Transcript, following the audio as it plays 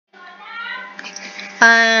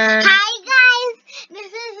Hi guys,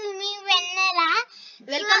 this is me Vennela.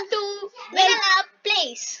 Welcome to Vennela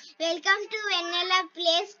Place. Welcome to Vennela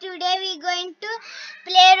Place. Today we going to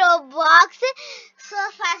play roblox. So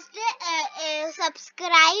first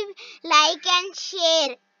subscribe, like and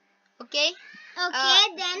share. Okay. Okay,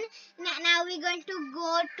 then now we going to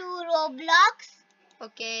go to roblox.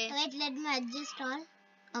 Okay. Wait, let me adjust all.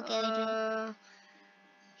 Okay, wait.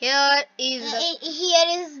 Here is Here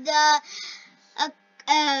is the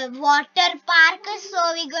water park, so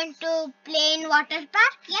we're going to play in water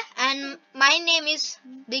park. Yeah. and my name is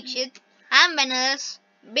Dikshit. I'm Vennela's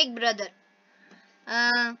big brother.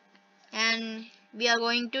 And we are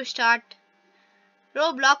going to start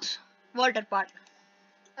Roblox water park.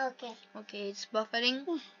 Okay. Okay, it's buffering.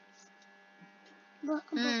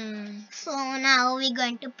 So now we're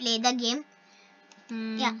going to play the game.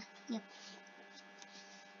 Yeah. Yep.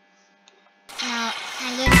 Now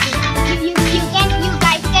I'm going to. You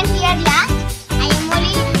guys can hear, yeah. I am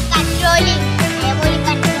only controlling.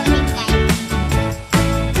 Guys.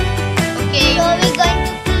 Okay. So we're going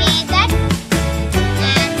to play that,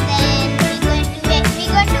 and then we're going to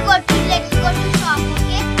go to. Let's go to shop.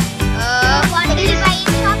 Okay. What will we buy in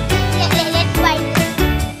shop? Let's buy this.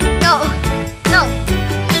 No.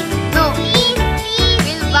 Please.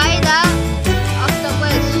 We'll buy the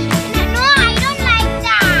octopus. No, I don't like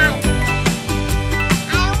that.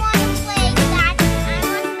 I want to play that. I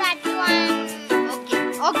want that one.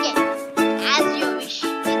 Okay. As you wish.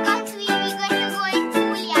 Because we going to go in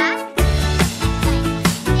pool, yeah?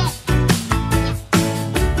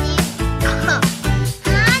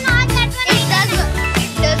 Not that one.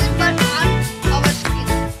 It doesn't work on our screen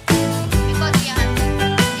because we have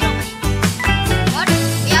zero money. What?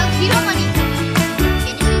 We have zero money.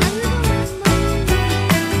 Can you see that?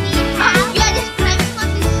 You are just climbing on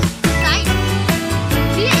this side.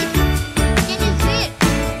 See it? Can you see it?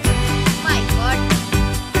 My God.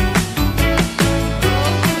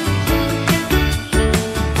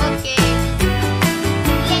 Okay.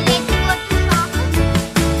 Let's go to shop.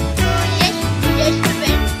 Just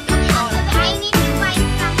went to shop. I need to buy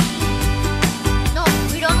something. No,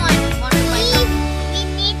 we don't want to buy something. We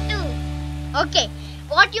need to. Okay,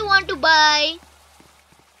 what you want to buy?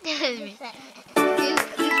 Tell me. This one?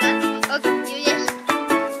 Okay, you just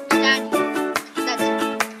stand here. That's it.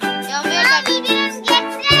 Now we are No, done. we didn't get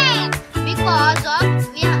that. Because of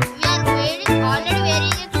we are already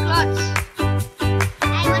wearing its clothes. I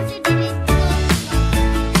want to do it.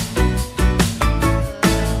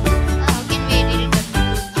 How can we edit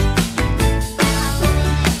it?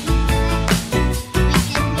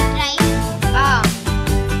 Let me try. Ah,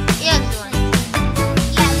 yes one.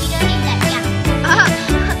 Yeah, we don't need that.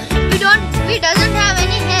 Yeah. We doesn't have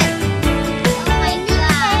any hair. Oh my God.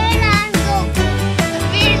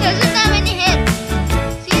 We doesn't have any hair.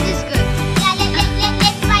 See this girl. Yeah,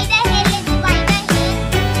 let's buy the hair. Let's buy the hair.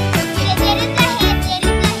 There is the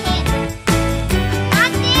hair.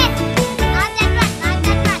 Not there. Not that one.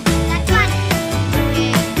 That one.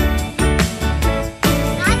 Okay.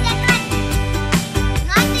 Not that one.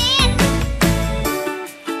 Not there.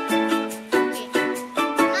 Okay.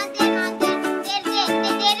 Not there.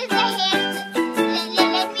 There is the hair. Let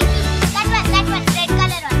me choose. That one. Red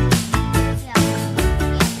color one. Yeah.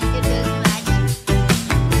 It does match.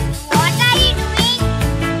 What are you doing?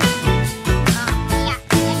 Ah, Yeah.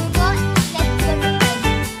 Let's go to bed.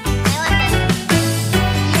 I want that.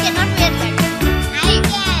 you cannot wear that. I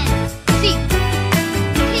can. See,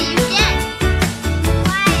 you can.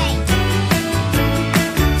 Why?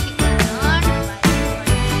 She cannot buy one.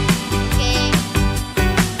 Okay.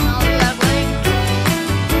 Now we are going to.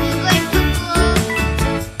 We're going to go.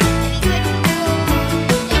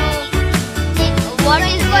 What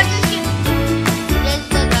is what is it? Press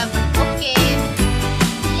the grab. Okay.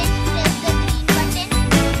 Let's press the green button.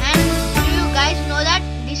 And do you guys know that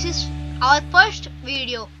this is our first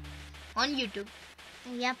video on YouTube?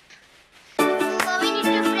 Yep. So we need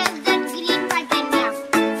to press that green button. Yeah.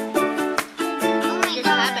 Oh my It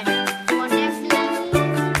God. happened. What is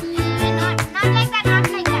not like that. Not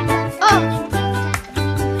like that. Oh.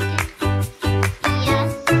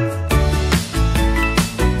 Yes.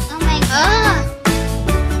 Oh my God. Ah.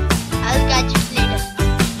 I'll catch it later.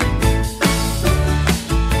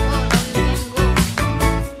 Oh, now you can go.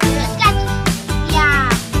 Just touch. Yeah.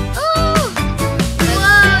 Oh.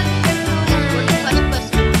 Let's go to first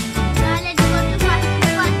person. Now let's go to first.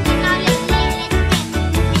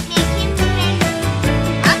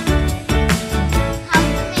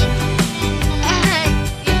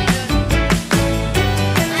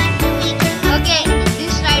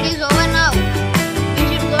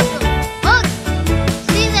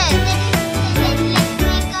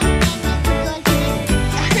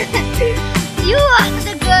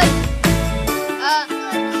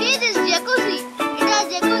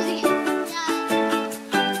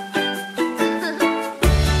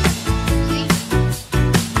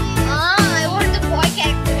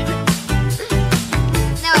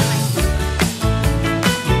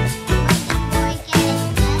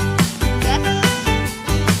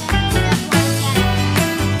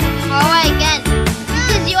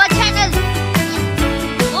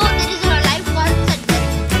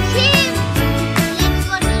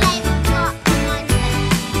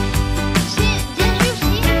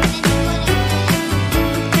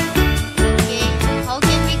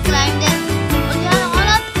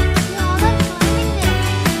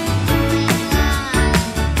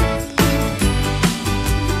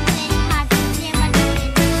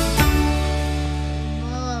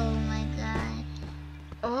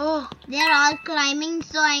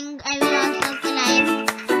 I will also climb.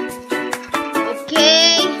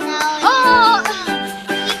 Okay. Now Oh!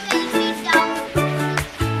 he fell feet down.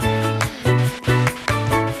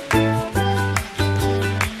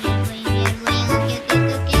 We are going.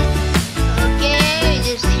 Okay. Okay,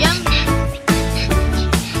 just jump.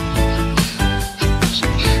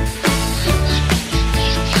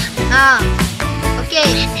 Ah,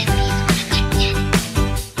 okay.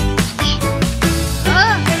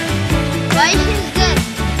 Oh, why is there?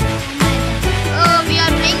 Oh, we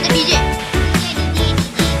are playing the DJ.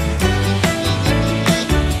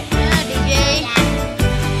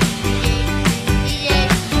 DJ.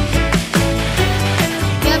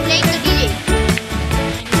 We are playing the DJ.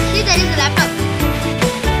 See, there is a laptop.